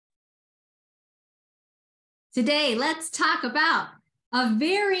Today, let's talk about a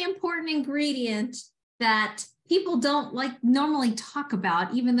very important ingredient that people don't normally talk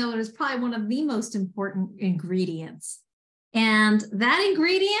about, even though it is probably one of the most important ingredients. And that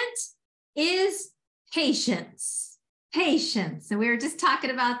ingredient is patience. Patience. And we were just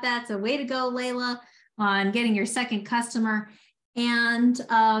talking about that. So way to go, Layla, on getting your second customer. And,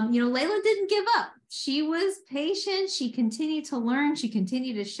 Layla didn't give up. She was patient. She continued to learn. She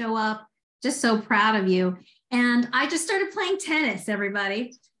continued to show up. Just so proud of you. And I just started playing tennis,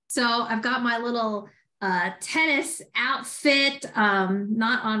 everybody. So I've got my little tennis outfit,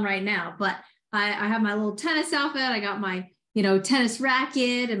 not on right now, but I have my little tennis outfit. I got my, tennis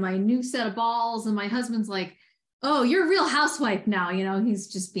racket and my new set of balls. And my husband's like, oh, you're a real housewife now. He's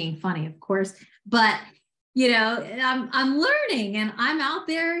just being funny, of course. But, I'm learning and I'm out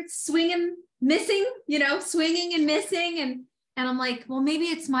there swinging, missing, swinging and missing. And I'm like, well, maybe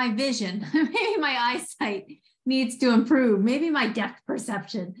it's my vision. Maybe my eyesight needs to improve. Maybe my depth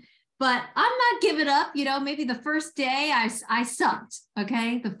perception. But I'm not giving up. Maybe the first day I sucked.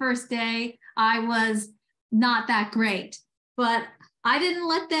 Okay. The first day I was not that great. But I didn't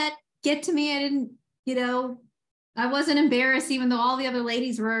let that get to me. I didn't, I wasn't embarrassed, even though all the other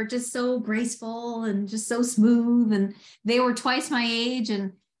ladies were just so graceful and just so smooth. And they were twice my age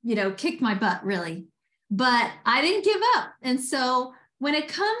and, kicked my butt, really. But I didn't give up. And so when it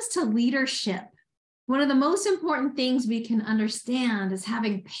comes to leadership, one of the most important things we can understand is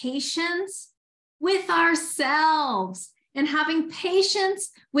having patience with ourselves and having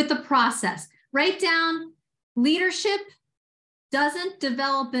patience with the process. Write down, leadership doesn't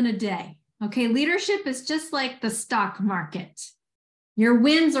develop in a day. Okay, leadership is just like the stock market. Your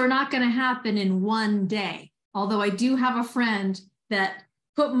wins are not going to happen in one day. Although I do have a friend that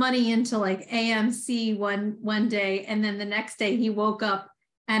put money into like AMC one day, and then the next day he woke up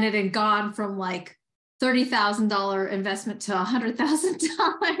and it had gone from like $30,000 investment to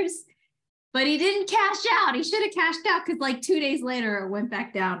 $100,000. But he didn't cash out. He should have cashed out because like 2 days later it went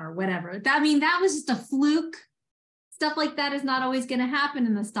back down or whatever. That was just a fluke. Stuff like that is not always going to happen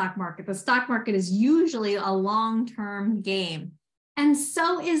in the stock market. The stock market is usually a long-term game. And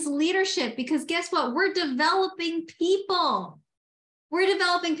so is leadership, because guess what? We're developing people. We're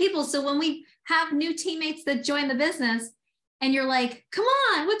developing people. So when we have new teammates that join the business and you're like, come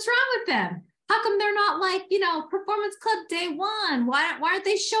on, what's wrong with them? How come they're not like, Performance Club day one? Why aren't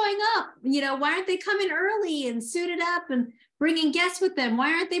they showing up? Why aren't they coming early and suited up and bringing guests with them?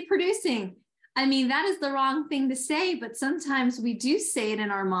 Why aren't they producing? That is the wrong thing to say, but sometimes we do say it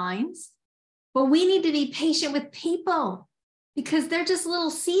in our minds. But we need to be patient with people because they're just little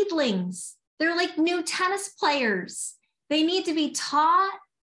seedlings. They're like new tennis players. They need to be taught.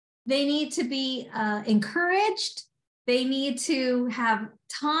 They need to be encouraged. They need to have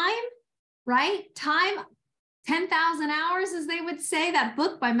time, right? Time, 10,000 hours, as they would say. That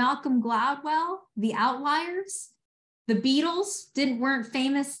book by Malcolm Gladwell, The Outliers. The Beatles weren't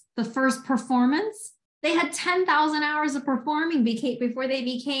famous the first performance. They had 10,000 hours of performing before they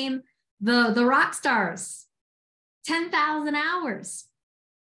became the rock stars. 10,000 hours.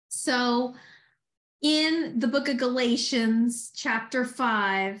 So in the book of Galatians, chapter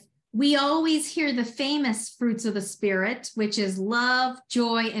 5, we always hear the famous fruits of the Spirit, which is love,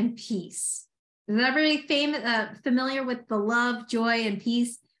 joy, and peace. Is everybody familiar with the love, joy, and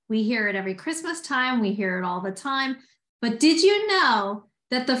peace? We hear it every Christmas time. We hear it all the time. But did you know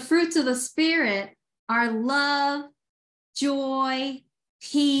that the fruits of the Spirit are love, joy,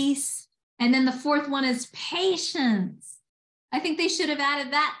 peace, and then the fourth one is patience? I think they should have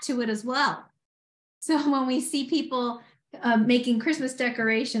added that to it as well. So when we see people making Christmas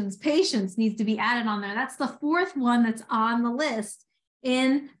decorations, patience needs to be added on there. That's the fourth one that's on the list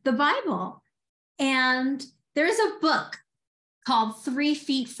in the Bible. And there's a book called 3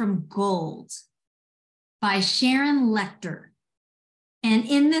 Feet from Gold by Sharon Lechter. And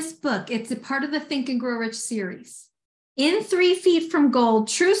in this book, it's a part of the Think and Grow Rich series. In 3 Feet from Gold,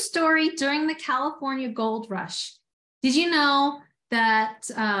 true story during the California gold rush. Did you know that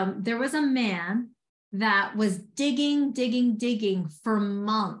there was a man that was digging for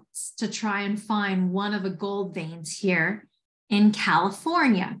months to try and find one of the gold veins here in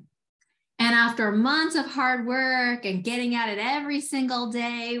California? And after months of hard work and getting at it every single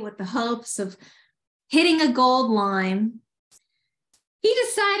day with the hopes of hitting a gold line, he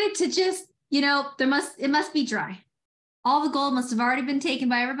decided to just, it must be dry. All the gold must have already been taken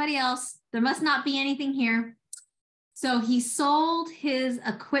by everybody else. There must not be anything here. So he sold his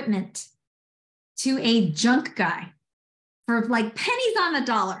equipment to a junk guy for like pennies on the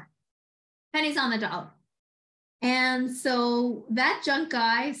dollar. And so that junk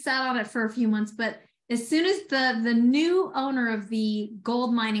guy sat on it for a few months, but as soon as the new owner of the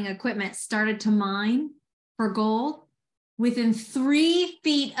gold mining equipment started to mine for gold, within 3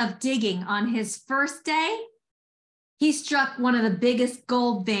 feet of digging on his first day, he struck one of the biggest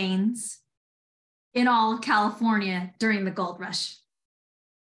gold veins in all of California during the gold rush.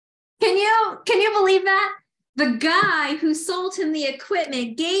 Can you believe that? The guy who sold him the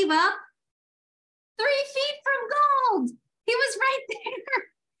equipment gave up 3 feet from gold. He was right there.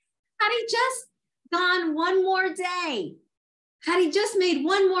 Had he just gone one more day, had he just made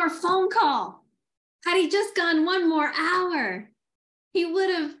one more phone call, had he just gone one more hour, he would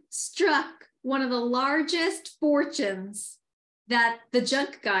have struck one of the largest fortunes that the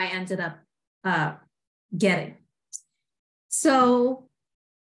junk guy ended up getting. So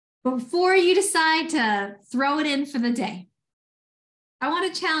before you decide to throw it in for the day, I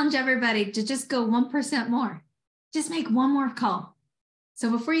want to challenge everybody to just go 1% more. Just make one more call.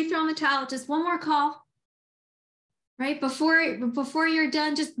 So before you throw in the towel, just one more call, right? Before you're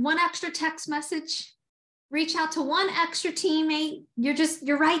done, just one extra text message. Reach out to one extra teammate.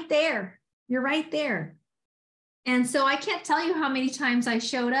 You're right there. You're right there. And so I can't tell you how many times I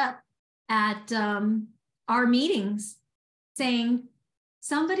showed up at our meetings saying,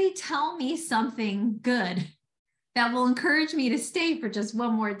 somebody tell me something good that will encourage me to stay for just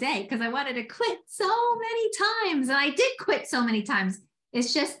one more day, because I wanted to quit so many times. And I did quit so many times.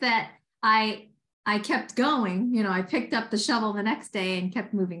 It's just that I kept going. You know, I picked up the shovel the next day and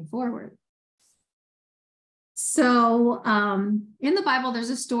kept moving forward. So in the Bible, there's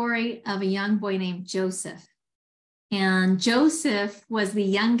a story of a young boy named Joseph. And Joseph was the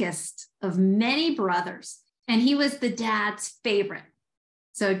youngest of many brothers, and he was the dad's favorite.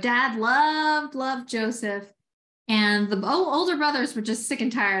 So dad loved Joseph, and the older brothers were just sick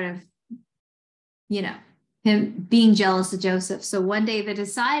and tired of, you know, him being jealous of Joseph. So one day they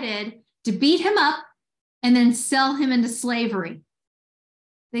decided to beat him up and then sell him into slavery.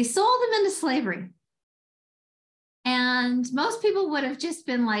 They sold him into slavery. And most people would have just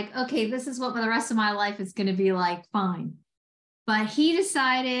been like, okay, this is what the rest of my life is going to be like, fine. But he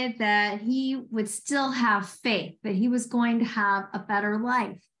decided that he would still have faith, that he was going to have a better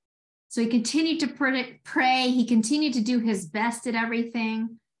life. So he continued to pray. He continued to do his best at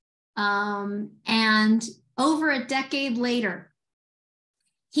everything. And over a decade later,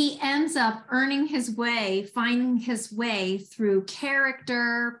 he ends up earning his way, finding his way through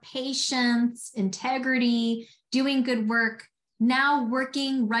character, patience, integrity, doing good work, now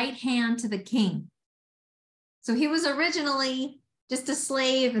working right hand to the king. So he was originally just a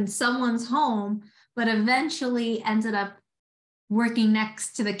slave in someone's home, but eventually ended up working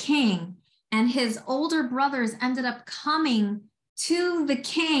next to the king. And his older brothers ended up coming to the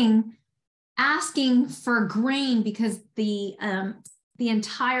king asking for grain because the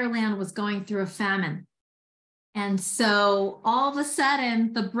entire land was going through a famine. And so all of a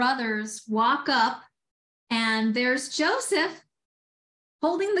sudden, the brothers walk up, and there's Joseph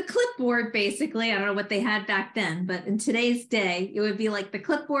holding the clipboard, basically. I don't know what they had back then, but in today's day, it would be like the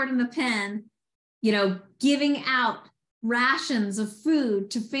clipboard and the pen, you know, giving out rations of food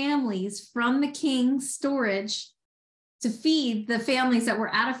to families from the king's storage to feed the families that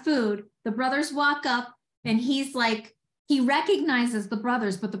were out of food. The brothers walk up, and he's like, he recognizes the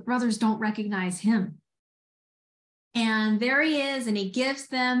brothers, but the brothers don't recognize him. And there he is, and he gives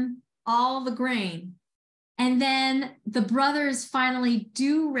them all the grain. And then the brothers finally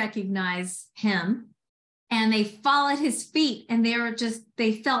do recognize him, and they fall at his feet, and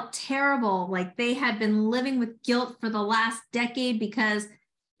they felt terrible. Like they had been living with guilt for the last decade, because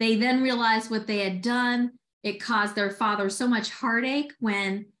they then realized what they had done. It caused their father so much heartache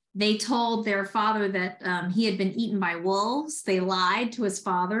when they told their father that he had been eaten by wolves. They lied to his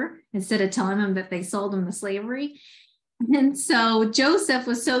father instead of telling him that they sold him to slavery. And so Joseph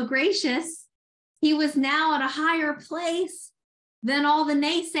was so gracious. He was now at a higher place than all the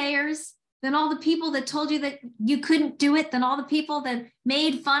naysayers, than all the people that told you that you couldn't do it, than all the people that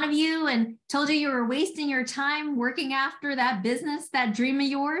made fun of you and told you you were wasting your time working after that business, that dream of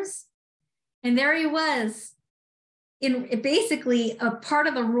yours. And there he was, basically a part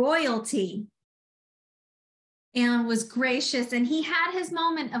of the royalty, and was gracious. And he had his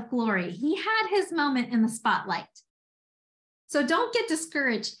moment of glory. He had his moment in the spotlight. So don't get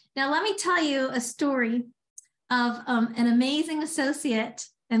discouraged. Now, let me tell you a story of an amazing associate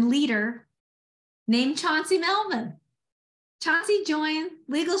and leader named Chauncey Melvin. Chauncey joined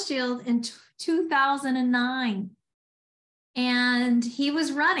Legal Shield in 2009, and he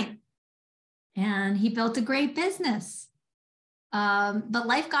was running, and he built a great business. But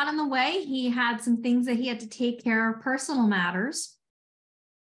life got in the way. He had some things that he had to take care of, personal matters.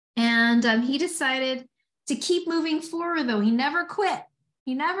 And And he decided to keep moving forward, though. He never quit.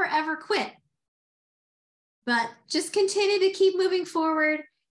 He never, ever quit, but just continued to keep moving forward.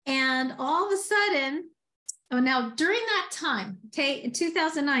 And all of a sudden, now during that time, in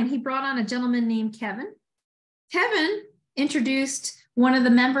 2009, he brought on a gentleman named Kevin. Kevin introduced one of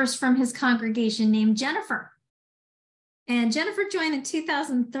the members from his congregation named Jennifer. And Jennifer joined in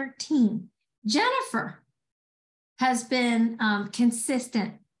 2013. Jennifer has been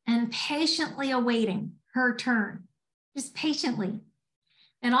consistent and patiently awaiting her turn, just patiently.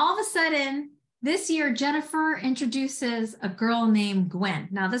 And all of a sudden, this year, Jennifer introduces a girl named Gwen.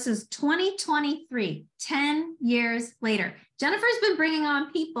 Now, this is 2023, 10 years later. Jennifer's been bringing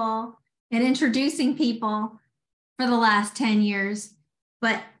on people and introducing people for the last 10 years.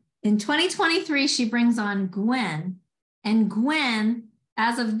 But in 2023, she brings on Gwen. And Gwen,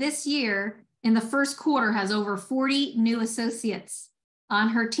 as of this year, in the first quarter, has over 40 new associates on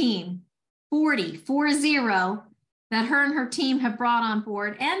her team. 40 that her and her team have brought on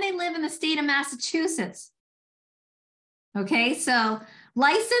board, and they live in the state of Massachusetts. Okay, so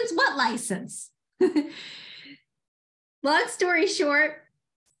license, what license? Long story short,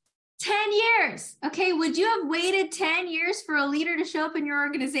 10 years. Okay, would you have waited 10 years for a leader to show up in your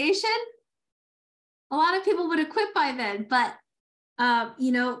organization? A lot of people would have quit by then, but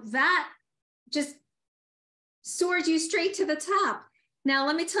that just soared you straight to the top. Now,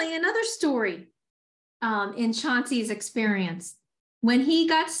 let me tell you another story. In Chauncey's experience. When he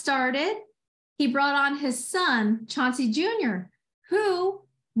got started, he brought on his son, Chauncey Jr., who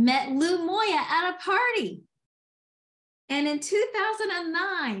met Lou Moya at a party. And in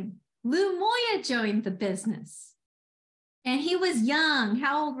 2009, Lou Moya joined the business. And he was young.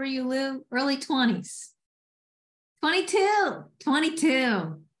 How old were you, Lou? Early 20s. 22.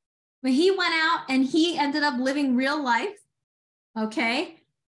 But he went out and he ended up living real life. Okay.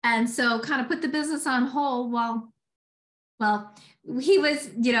 And so kind of put the business on hold while he was,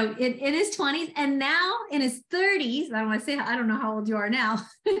 in his 20s, and now in his 30s. I don't know how old you are now.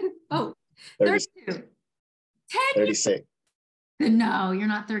 Oh, 32. 10 36. Years. No, you're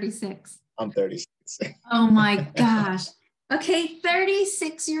not 36. I'm 36. Oh my gosh. Okay,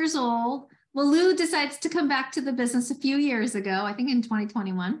 36 years old. Well, Lou decides to come back to the business a few years ago, I think in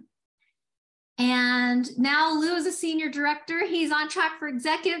 2021. And now Lou is a senior director. He's on track for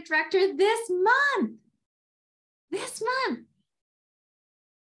executive director this month.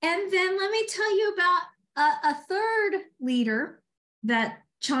 And then let me tell you about a third leader that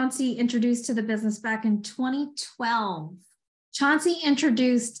Chauncey introduced to the business back in 2012. Chauncey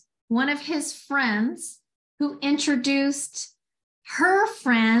introduced one of his friends who introduced her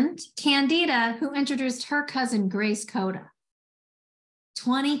friend, Candida, who introduced her cousin, Grace Coda.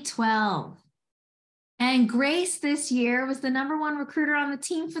 2012. And Grace this year was the #1 recruiter on the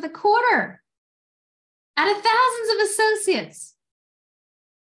team for the quarter out of thousands of associates.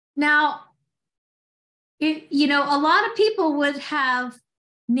 Now, a lot of people would have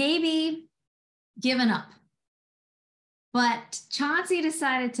maybe given up, but Chauncey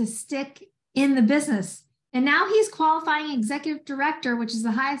decided to stick in the business. And now he's qualifying executive director, which is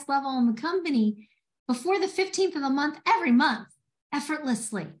the highest level in the company, before the 15th of the month, every month,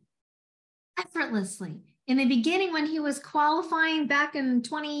 effortlessly. In the beginning, when he was qualifying back in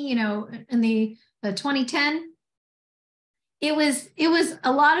in the 2010, it was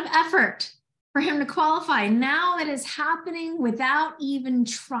a lot of effort for him to qualify. Now it is happening without even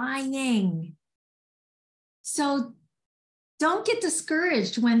trying. So don't get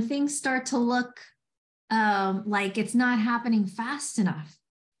discouraged when things start to look like it's not happening fast enough.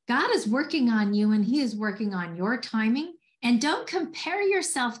 God is working on you, and he is working on your timing. And don't compare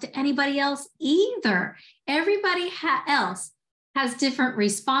yourself to anybody else either. Everybody else has different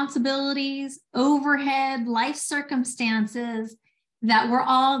responsibilities, overhead, life circumstances that we're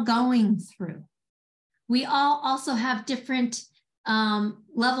all going through. We all also have different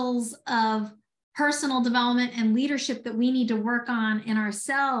levels of personal development and leadership that we need to work on in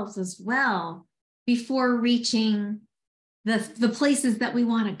ourselves as well before reaching the places that we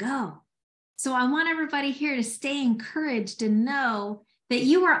want to go. So I want everybody here to stay encouraged and know that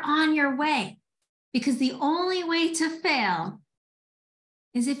you are on your way, because the only way to fail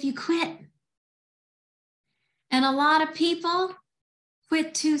is if you quit. And a lot of people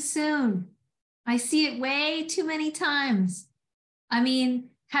quit too soon. I see it way too many times. I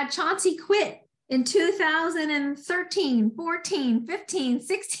mean, had Chauncey quit in 2013, 14, 15,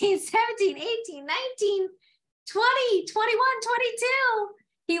 16, 17, 18, 19, 20, 21, 22,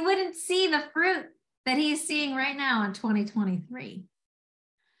 he wouldn't see the fruit that he's seeing right now in 2023.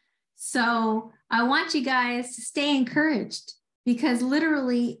 So I want you guys to stay encouraged, because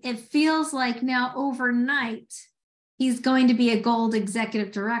literally it feels like now overnight, he's going to be a gold executive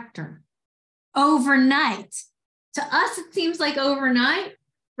director. Overnight. To us, it seems like overnight,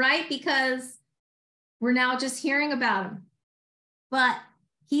 right? Because we're now just hearing about him. But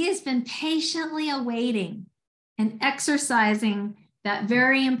he has been patiently awaiting and exercising that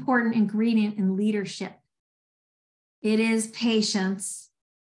very important ingredient in leadership. It is patience,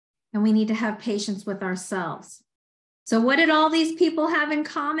 and we need to have patience with ourselves. So what did all these people have in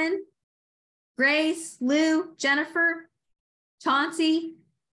common? Grace, Lou, Jennifer, Chauncey,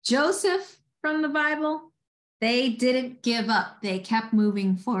 Joseph from the Bible. They didn't give up. They kept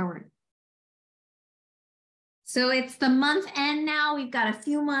moving forward. So it's the month end now. We've got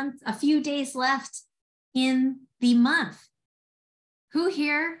a few days left in the month. Who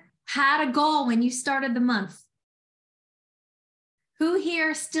here had a goal when you started the month? Who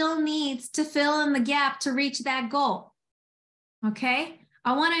here still needs to fill in the gap to reach that goal? Okay,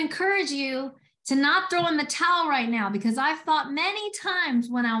 I want to encourage you to not throw in the towel right now, because I've thought many times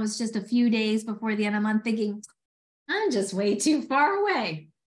when I was just a few days before the end of the month thinking, I'm just way too far away.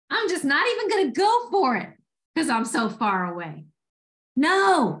 I'm just not even going to go for it because I'm so far away.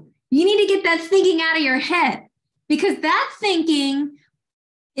 No, you need to get that thinking out of your head, because that thinking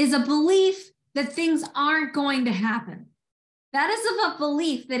is a belief that things aren't going to happen. That is of a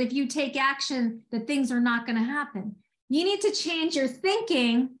belief that if you take action, that things are not going to happen. You need to change your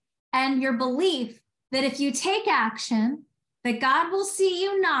thinking and your belief that if you take action, that God will see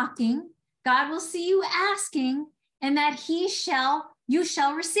you knocking, God will see you asking, and that you shall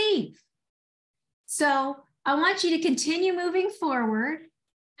receive. So I want you to continue moving forward,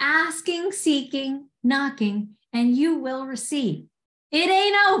 asking, seeking, knocking, and you will receive. It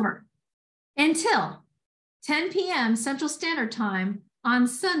ain't over until 10 p.m. Central Standard Time on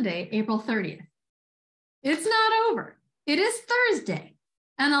Sunday, April 30th. It's not over. It is Thursday,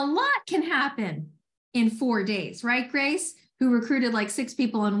 and a lot can happen in 4 days, right, Grace, who recruited like 6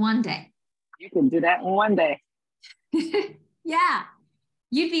 people in one day? You can do that in one day. Yeah,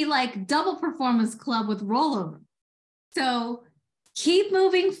 you'd be like double performance club with rollover. So keep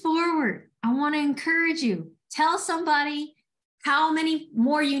moving forward. I want to encourage you. Tell somebody how many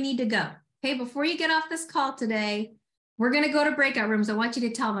more you need to go. Okay, before you get off this call today, we're going to go to breakout rooms. I want you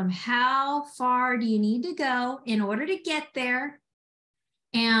to tell them how far do you need to go in order to get there?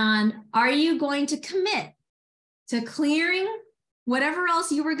 And are you going to commit to clearing whatever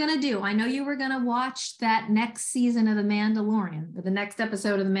else you were going to do? I know you were going to watch that next season of The Mandalorian, or the next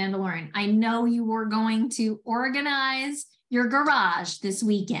episode of The Mandalorian. I know you were going to organize your garage this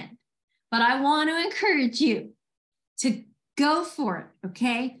weekend, but I want to encourage you to go for it,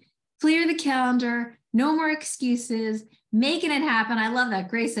 okay? Clear the calendar, no more excuses, making it happen. I love that.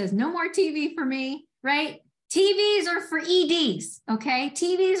 Grace says, no more TV for me, right? TVs are for EDs, okay?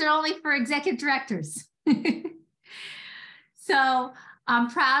 TVs are only for executive directors. So I'm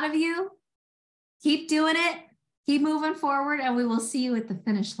proud of you. Keep doing it. Keep moving forward, and we will see you at the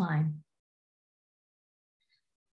finish line.